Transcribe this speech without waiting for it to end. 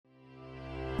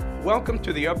Welcome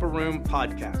to the Upper Room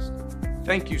Podcast.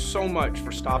 Thank you so much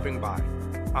for stopping by.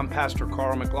 I'm Pastor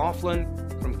Carl McLaughlin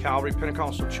from Calvary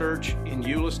Pentecostal Church in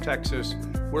Euless, Texas.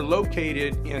 We're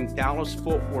located in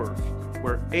Dallas-Fort Worth,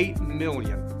 where 8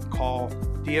 million call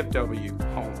DFW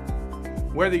home.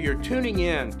 Whether you're tuning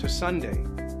in to Sunday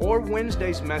or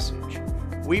Wednesday's message,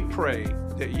 we pray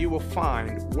that you will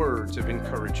find words of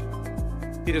encouragement.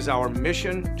 It is our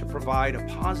mission to provide a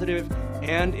positive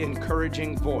and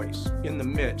encouraging voice in the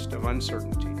midst of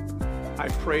uncertainty. I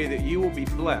pray that you will be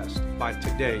blessed by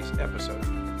today's episode.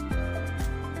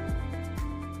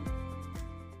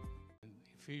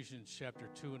 Ephesians chapter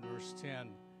 2 and verse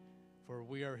 10, for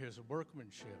we are his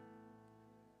workmanship,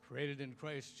 created in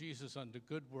Christ Jesus unto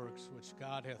good works, which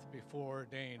God hath before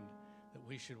ordained that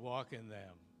we should walk in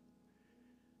them.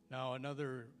 Now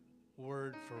another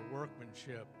word for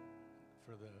workmanship,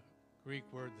 for the Greek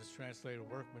word that's translated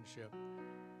workmanship,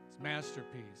 it's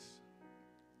masterpiece.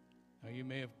 Now you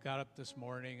may have got up this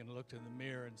morning and looked in the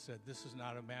mirror and said, this is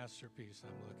not a masterpiece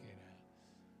I'm looking at.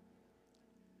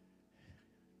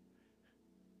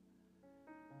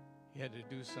 You had to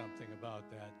do something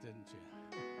about that, didn't you?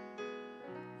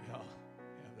 We all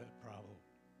have that problem.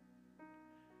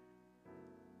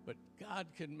 But God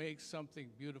can make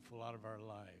something beautiful out of our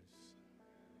lives.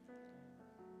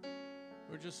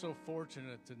 We're just so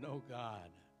fortunate to know God.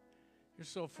 You're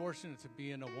so fortunate to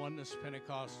be in a Oneness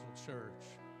Pentecostal church.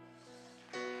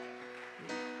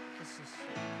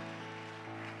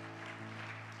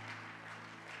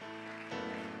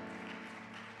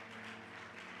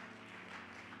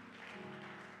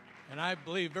 And I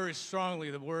believe very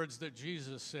strongly the words that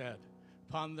Jesus said,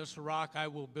 upon this rock I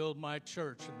will build my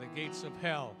church, and the gates of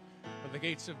hell or the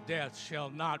gates of death shall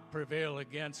not prevail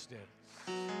against it.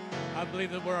 I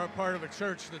believe that we're a part of a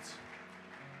church that's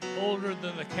older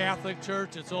than the Catholic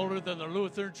Church, it's older than the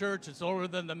Lutheran Church, it's older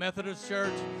than the Methodist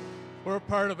Church. We're a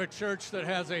part of a church that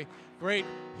has a great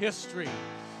history,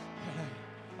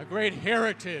 a great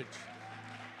heritage.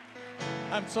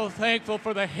 I'm so thankful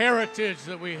for the heritage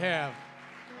that we have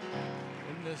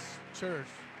in this church.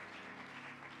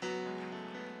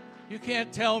 You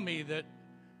can't tell me that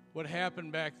what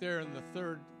happened back there in the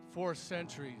 3rd, 4th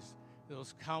centuries,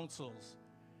 those councils,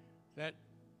 that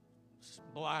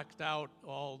blocked out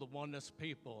all the oneness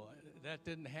people. That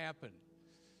didn't happen.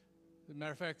 As a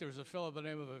matter of fact, there was a fellow by the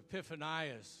name of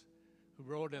Epiphanius who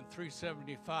wrote in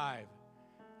 375,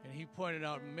 and he pointed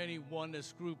out many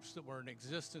oneness groups that were in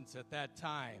existence at that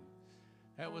time.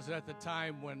 That was at the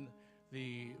time when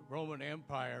the Roman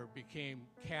Empire became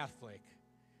Catholic,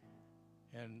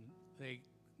 and they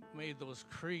made those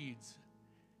creeds.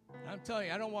 And I'm telling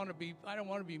you, I don't want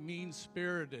to be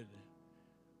mean-spirited,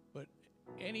 but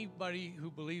anybody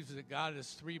who believes that God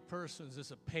is 3 persons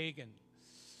is a pagan.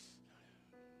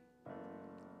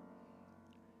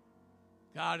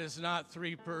 God is not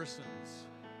 3 persons.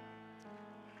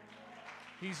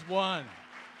 He's one.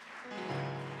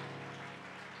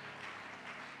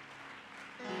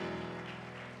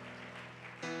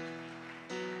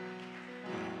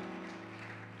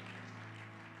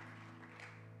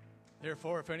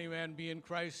 Therefore, if any man be in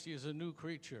Christ, he is a new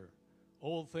creature.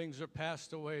 Old things are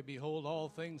passed away. Behold, all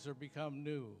things are become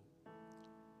new.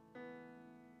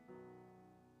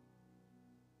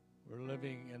 We're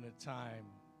living in a time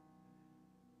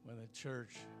when the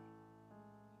church,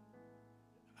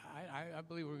 I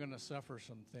believe we're going to suffer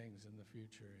some things in the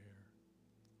future here.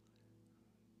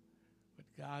 But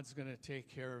God's going to take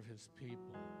care of his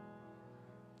people.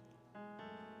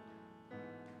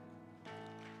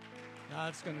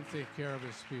 God's going to take care of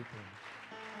his people.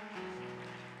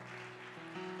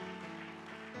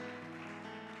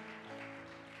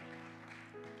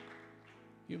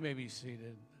 You may be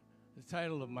seated. The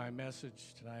title of my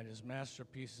message tonight is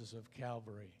Masterpieces of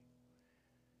Calvary.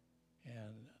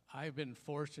 And I've been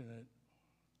fortunate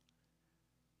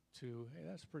to, hey,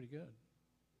 that's pretty good.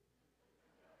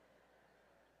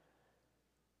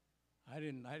 I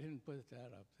didn't put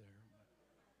that up there.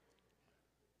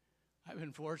 I've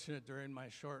been fortunate during my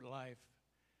short life.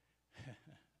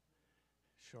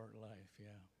 Short life, yeah.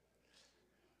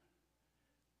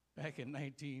 Back in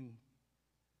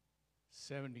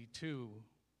 1972,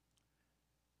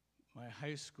 my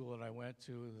high school that I went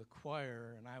to, the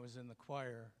choir, and I was in the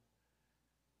choir,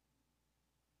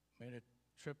 made a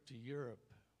trip to Europe.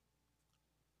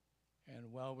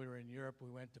 And while we were in Europe, we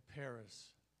went to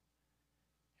Paris.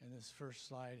 And this first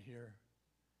slide here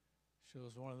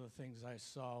shows one of the things I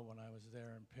saw when I was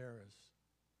there in Paris.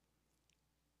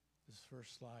 This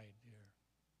first slide here.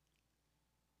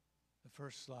 The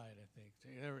first slide, I think.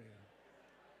 There we go.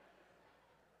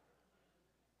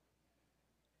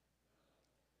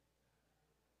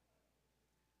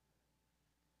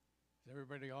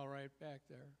 everybody all right back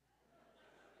there?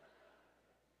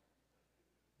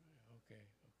 Okay.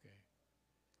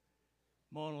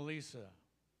 Mona Lisa.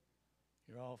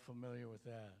 You're all familiar with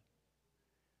that.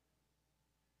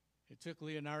 It took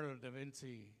Leonardo da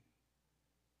Vinci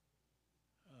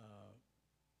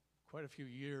quite a few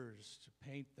years to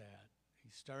paint that.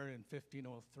 He started in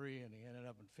 1503 and he ended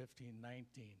up in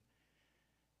 1519.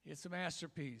 It's a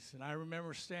masterpiece, and I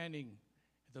remember standing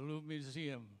at the Louvre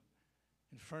Museum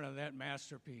in front of that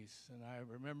masterpiece, and I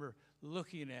remember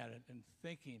looking at it and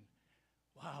thinking,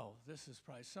 wow, this is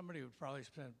probably, somebody would probably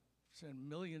spend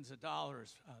millions of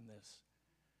dollars on this.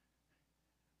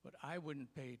 But I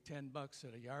wouldn't pay $10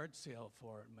 at a yard sale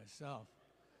for it myself.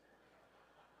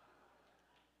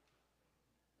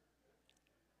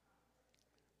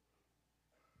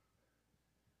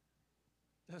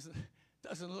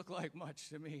 Doesn't look like much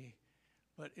to me,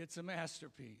 but it's a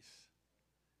masterpiece.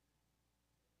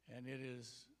 And it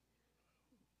is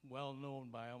well known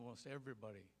by almost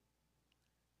everybody.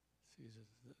 See,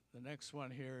 the next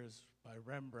one here is by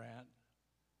Rembrandt,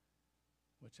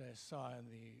 which I saw in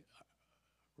the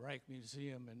Rijk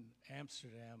Museum in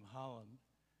Amsterdam, Holland,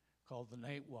 called The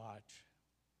Night Watch.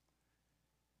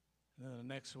 And then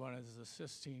the next one is the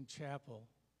Sistine Chapel.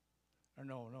 Or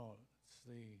no, it's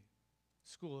the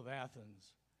School of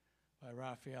Athens by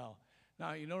Raphael.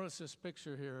 Now, you notice this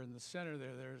picture here in the center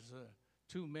there, there's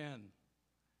two men.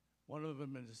 One of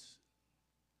them is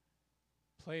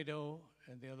Plato,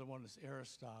 and the other one is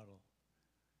Aristotle.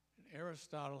 And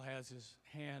Aristotle has his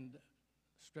hand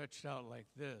stretched out like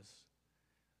this.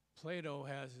 Plato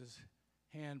has his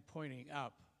hand pointing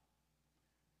up.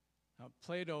 Now,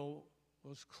 Plato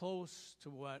was close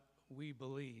to what we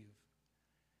believe.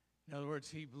 In other words,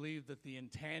 he believed that the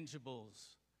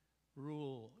intangibles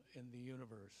rule in the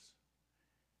universe.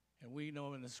 And we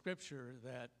know in the scripture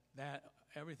that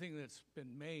everything that's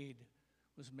been made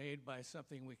was made by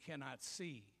something we cannot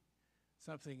see,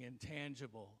 something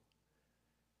intangible.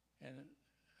 And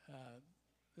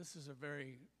this is a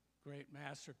very great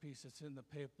masterpiece. It's in the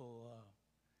papal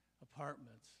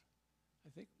apartments. I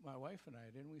think my wife and I,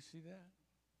 didn't we see that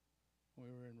when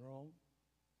we were in Rome?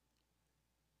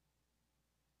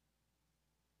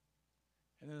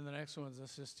 And then the next one's the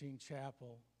Sistine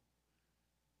Chapel.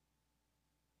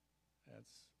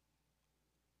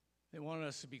 They wanted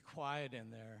us to be quiet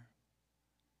in there.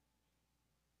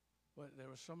 But there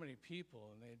were so many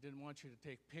people, and they didn't want you to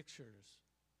take pictures.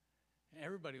 And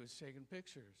everybody was taking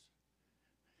pictures.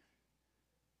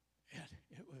 And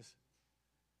it was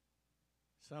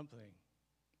something.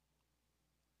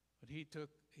 But he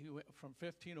went from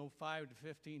 1505 to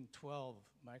 1512,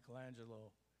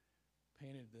 Michelangelo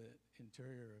painted the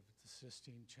interior of the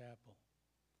Sistine Chapel.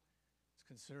 It's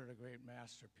considered a great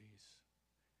masterpiece.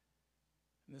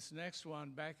 And this next one,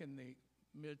 back in the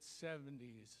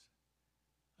mid-70s,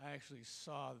 I actually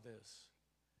saw this.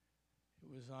 It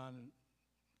was on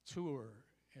tour,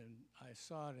 and I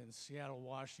saw it in Seattle,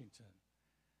 Washington.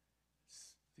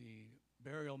 It's the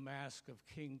burial mask of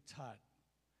King Tut.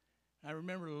 I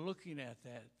remember looking at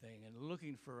that thing and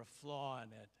looking for a flaw in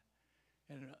it,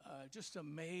 and just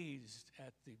amazed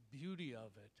at the beauty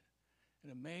of it,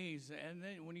 and amazed. And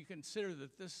then when you consider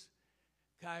that this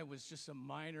guy was just a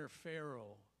minor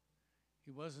pharaoh,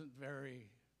 he wasn't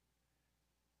very,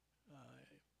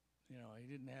 he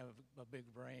didn't have a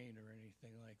big brain or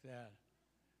anything like that.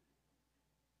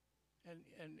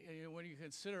 And when you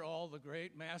consider all the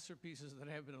great masterpieces that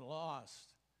have been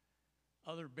lost,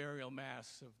 other burial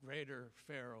masks of greater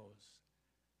pharaohs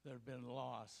that have been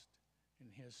lost in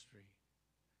history.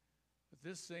 But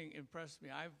this thing impressed me.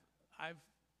 I've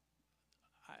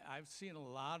seen a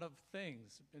lot of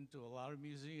things, been to a lot of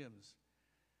museums,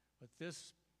 but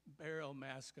this burial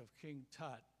mask of King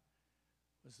Tut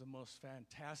was the most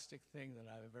fantastic thing that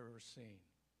I've ever seen.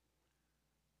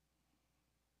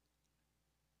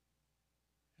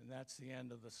 And that's the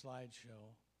end of the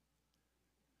slideshow.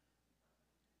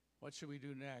 What should we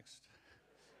do next?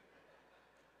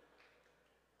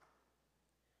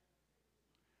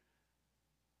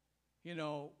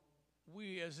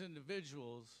 We as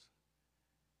individuals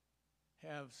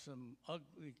have some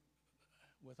ugly,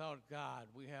 without God,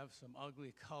 we have some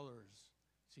ugly colors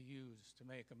to use to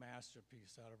make a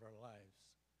masterpiece out of our lives.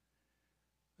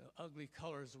 The ugly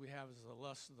colors we have is the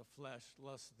lust of the flesh,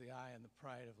 lust of the eye, and the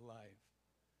pride of life.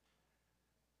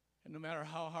 And no matter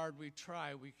how hard we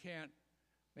try, we can't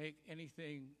make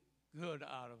anything good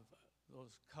out of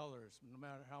those colors, no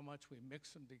matter how much we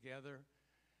mix them together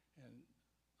and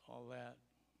all that.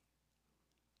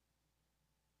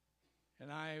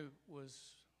 And I was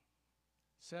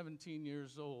 17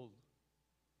 years old,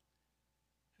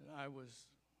 and I was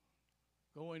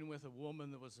going with a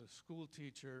woman that was a school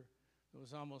teacher that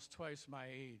was almost twice my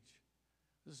age.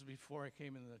 This is before I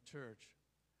came into the church.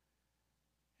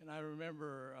 And I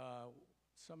remember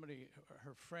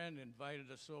her friend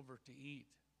invited us over to eat.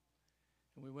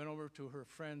 And we went over to her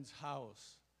friend's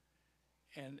house.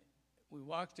 And we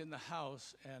walked in the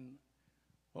house, and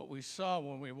what we saw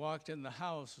when we walked in the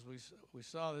house is we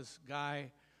saw this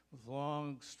guy with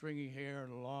long, stringy hair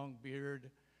and a long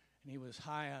beard, and he was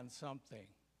high on something.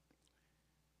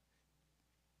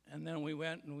 And then we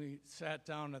went and we sat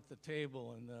down at the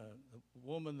table, and the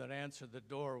woman that answered the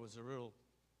door was a real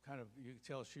kind of, you could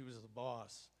tell she was the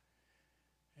boss.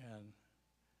 And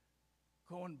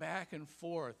going back and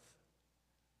forth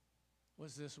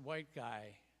was this white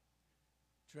guy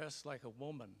dressed like a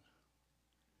woman,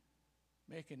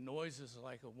 making noises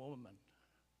like a woman.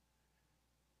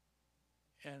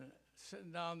 And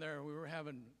sitting down there, we were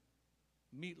having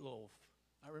meatloaf.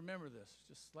 I remember this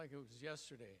just like it was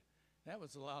yesterday. That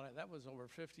was over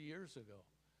 50 years ago.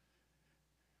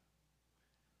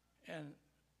 And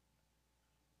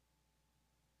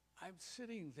I'm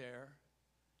sitting there,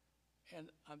 and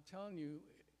I'm telling you,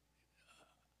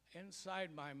 inside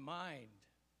my mind,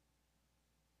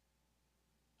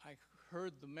 I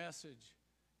heard the message,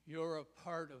 you're a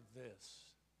part of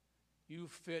this. You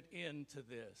fit into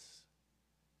this.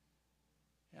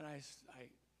 And I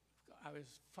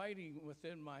was fighting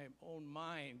within my own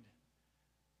mind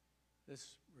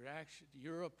this reaction,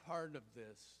 you're a part of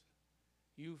this.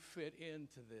 You fit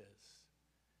into this.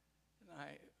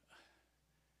 And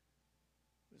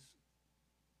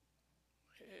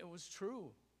it was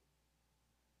true.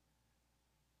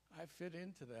 I fit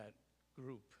into that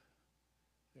group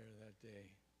there that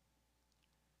day.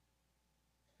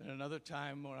 Then another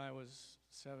time when I was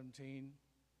 17,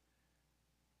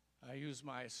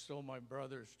 I stole my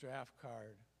brother's draft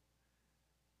card.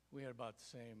 We had about the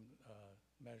same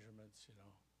measurements, you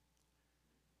know.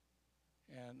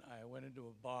 And I went into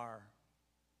a bar.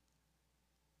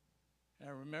 And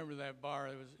I remember that bar,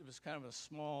 it was kind of a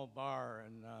small bar,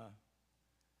 and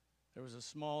there was a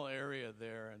small area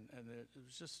there, and it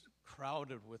was just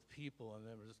crowded with people, and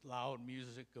there was loud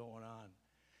music going on.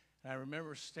 And I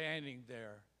remember standing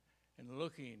there and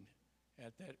looking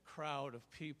at that crowd of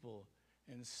people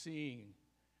and seeing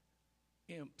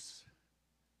imps.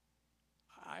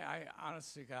 I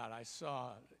honestly, God, I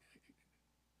saw,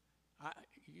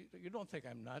 you don't think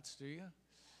I'm nuts, do you?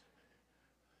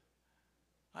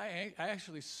 I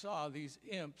actually saw these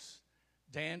imps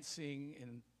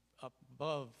dancing up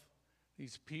above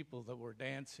these people that were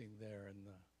dancing there in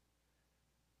the,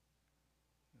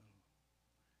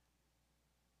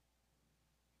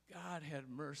 God had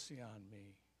mercy on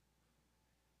me,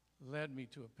 led me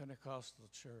to a Pentecostal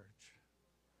church.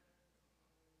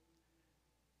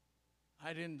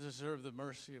 I didn't deserve the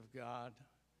mercy of God.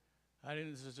 I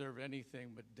didn't deserve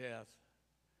anything but death.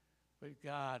 But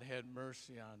God had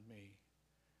mercy on me.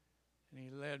 And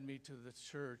he led me to the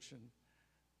church, and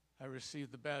I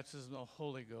received the baptism of the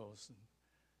Holy Ghost. And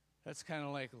that's kind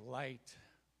of like light.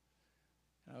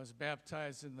 And I was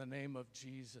baptized in the name of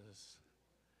Jesus.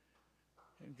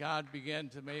 And God began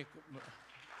to make...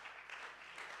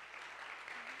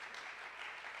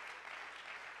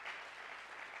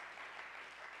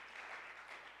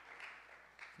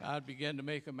 God began to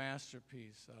make a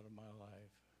masterpiece out of my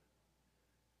life.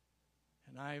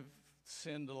 And I've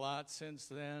sinned a lot since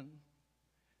then.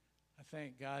 I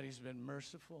thank God he's been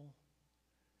merciful.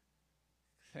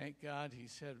 Thank God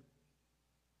he's had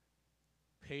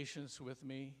patience with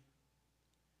me.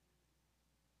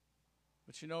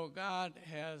 But you know, God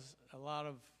has a lot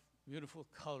of beautiful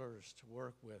colors to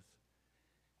work with.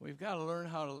 We've got to learn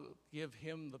how to give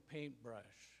him the paintbrush.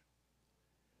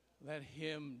 Let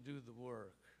him do the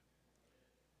work.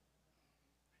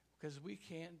 Because we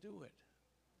can't do it.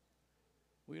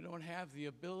 We don't have the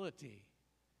ability.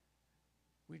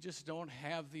 We just don't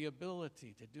have the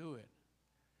ability to do it.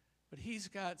 But he's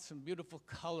got some beautiful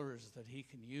colors that he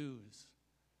can use.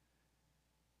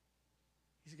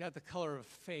 He's got the color of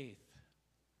faith.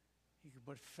 He can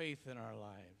put faith in our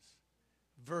lives.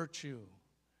 Virtue,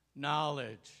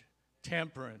 knowledge,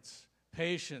 temperance,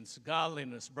 patience,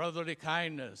 godliness, brotherly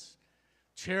kindness,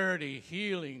 charity,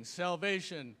 healing,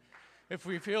 salvation. If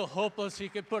we feel hopeless, he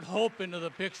can put hope into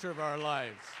the picture of our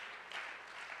lives.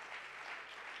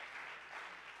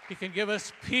 He can give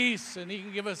us peace, and he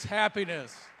can give us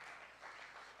happiness.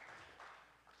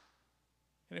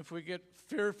 And if we get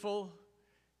fearful,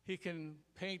 he can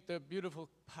paint the beautiful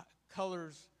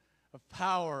colors of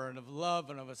power and of love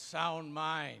and of a sound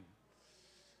mind.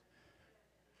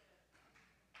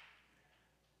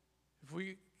 If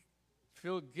we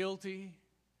feel guilty,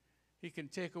 He can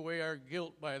take away our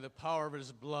guilt by the power of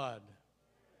his blood.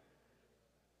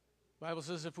 The Bible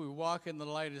says if we walk in the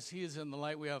light as he is in the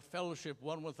light, we have fellowship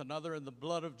one with another, and the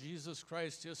blood of Jesus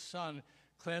Christ, his Son,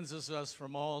 cleanses us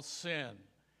from all sin.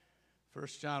 1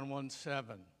 John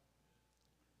 1:7.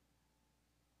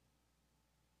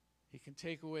 He can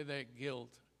take away that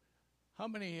guilt. How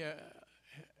many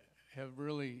have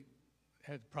really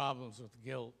had problems with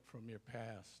guilt from your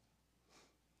past?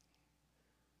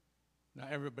 Now,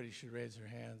 everybody should raise their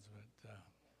hands, but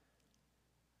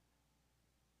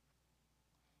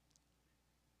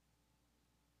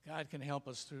God can help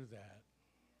us through that.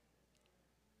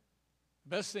 The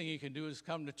best thing you can do is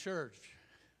come to church.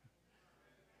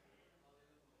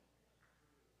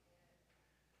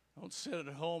 Don't sit at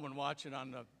home and watch it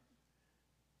on the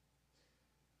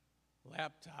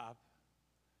laptop.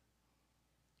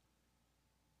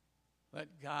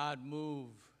 Let God move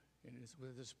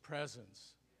with his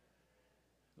presence.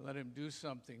 Let him do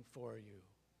something for you.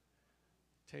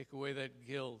 Take away that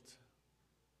guilt.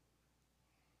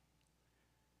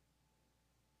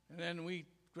 And then we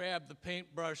grab the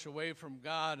paintbrush away from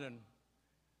God and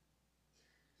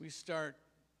we start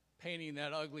painting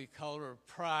that ugly color of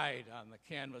pride on the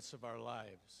canvas of our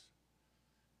lives.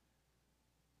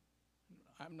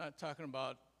 I'm not talking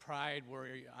about pride where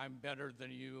I'm better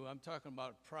than you. I'm talking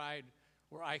about pride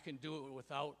where I can do it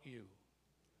without you.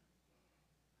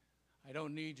 I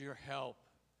don't need your help.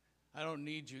 I don't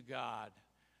need you, God.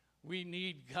 We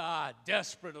need God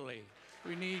desperately.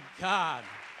 We need God.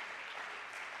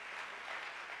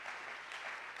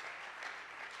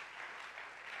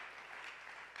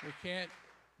 We can't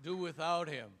do without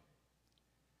him.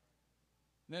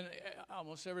 And then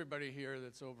almost everybody here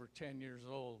that's over 10 years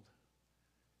old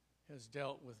has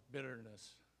dealt with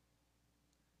bitterness.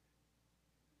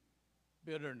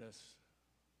 Bitterness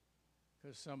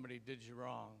because somebody did you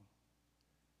wrong.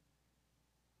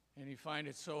 And you find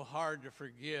it so hard to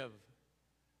forgive.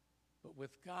 But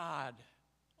with God,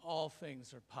 all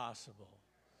things are possible.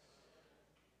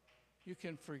 You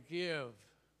can forgive.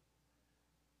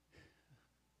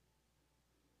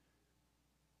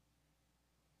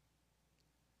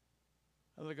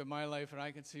 I look at my life and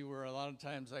I can see where a lot of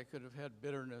times I could have had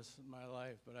bitterness in my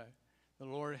life, but the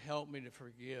Lord helped me to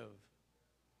forgive.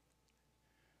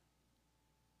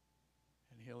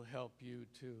 And he'll help you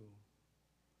too,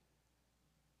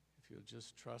 if you'll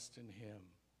just trust in him.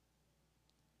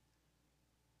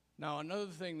 Now, another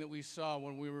thing that we saw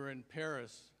when we were in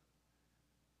Paris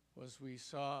was we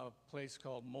saw a place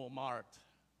called Montmartre.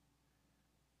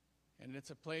 And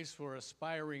it's a place where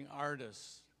aspiring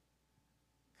artists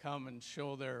come and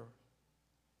show their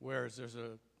wares. There's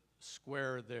a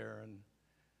square there, and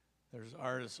there's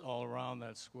artists all around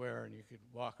that square, and you could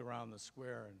walk around the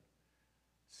square and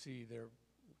see their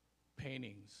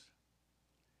paintings.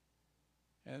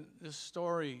 And this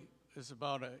story is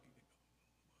about a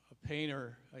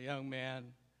painter, a young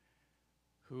man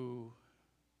who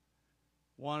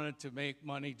wanted to make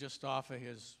money just off of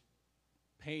his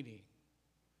painting,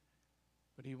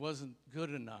 but he wasn't good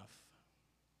enough.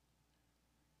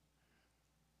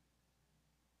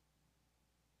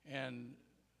 And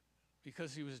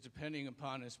because he was depending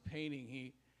upon his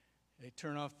painting, they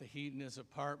turned off the heat in his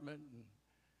apartment, and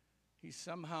he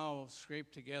somehow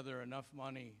scraped together enough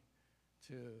money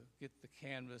to get the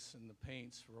canvas and the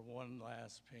paints for one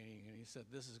last painting. And he said,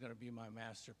 this is going to be my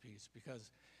masterpiece,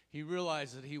 because he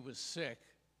realized that he was sick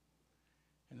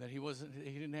and that he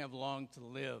didn't have long to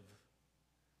live.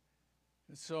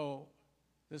 And so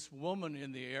this woman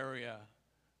in the area,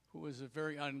 who was a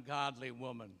very ungodly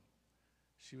woman,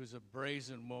 she was a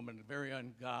brazen woman, very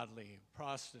ungodly,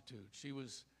 prostitute. She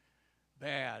was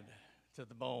bad to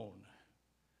the bone.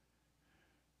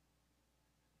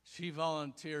 She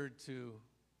volunteered to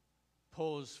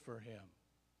pose for him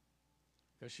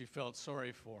because she felt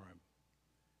sorry for him.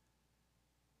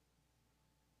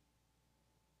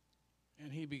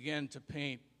 And he began to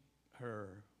paint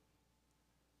her.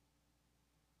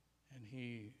 And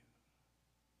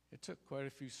it took quite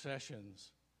a few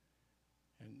sessions.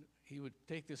 And he would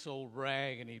take this old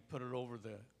rag and he'd put it over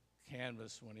the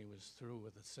canvas when he was through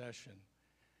with the session.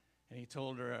 And he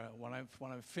told her, when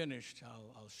I'm finished,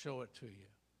 I'll show it to you.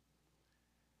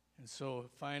 And so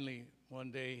finally,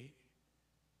 one day,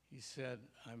 he said,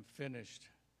 I'm finished.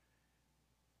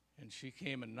 And she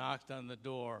came and knocked on the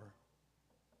door.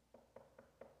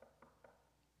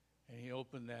 And he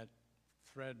opened that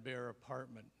threadbare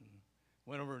apartment and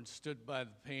went over and stood by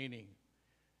the painting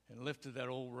and lifted that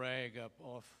old rag up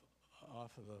off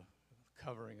of the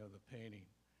covering of the painting.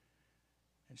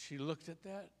 And she looked at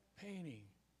that painting.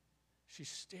 She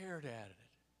stared at it.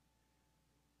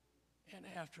 And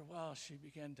after a while, she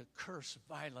began to curse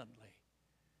violently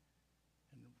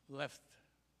and left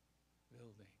the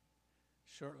building.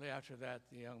 Shortly after that,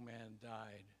 the young man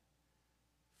died,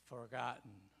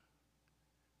 forgotten.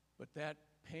 But that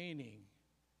painting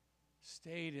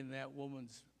stayed in that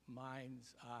woman's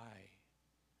mind's eye.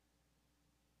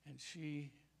 And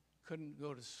she couldn't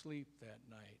go to sleep that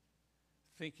night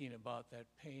thinking about that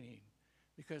painting,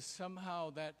 because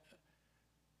somehow that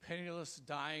penniless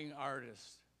dying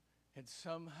artist had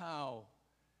somehow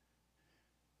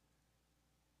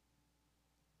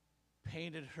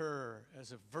painted her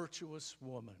as a virtuous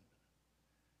woman.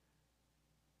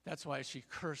 That's why she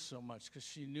cursed so much, because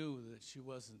she knew that she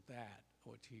wasn't that,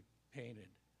 what he painted.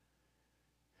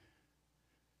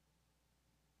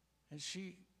 And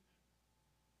she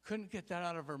couldn't get that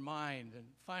out of her mind. And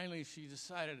finally she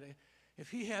decided, if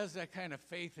he has that kind of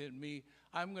faith in me,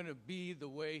 I'm going to be the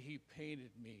way he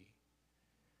painted me.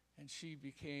 And she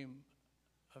became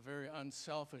a very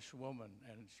unselfish woman,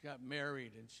 and she got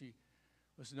married, and she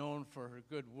was known for her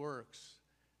good works,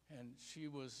 and she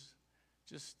was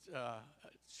just a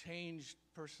changed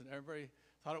person. Everybody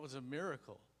thought it was a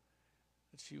miracle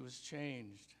that she was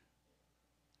changed.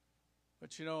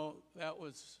 But you know, that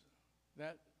was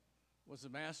a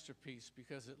masterpiece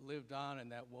because it lived on in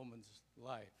that woman's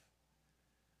life.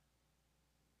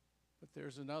 But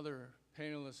there's another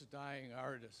painless dying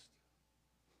artist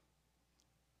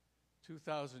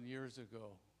 2,000 years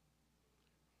ago.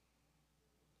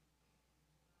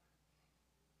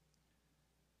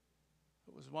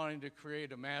 It was wanting to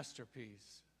create a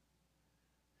masterpiece.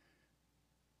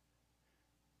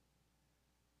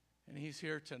 And he's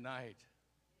here tonight.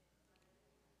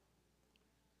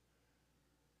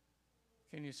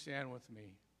 Can you stand with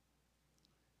me?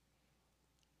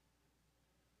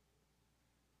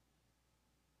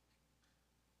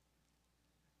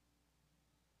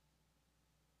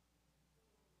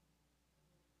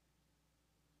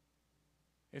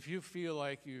 If you feel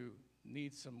like you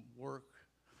need some work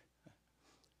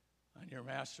on your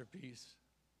masterpiece,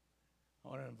 I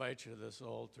want to invite you to this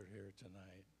altar here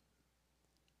tonight.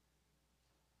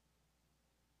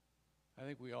 I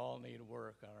think we all need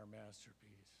work on our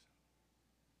masterpiece.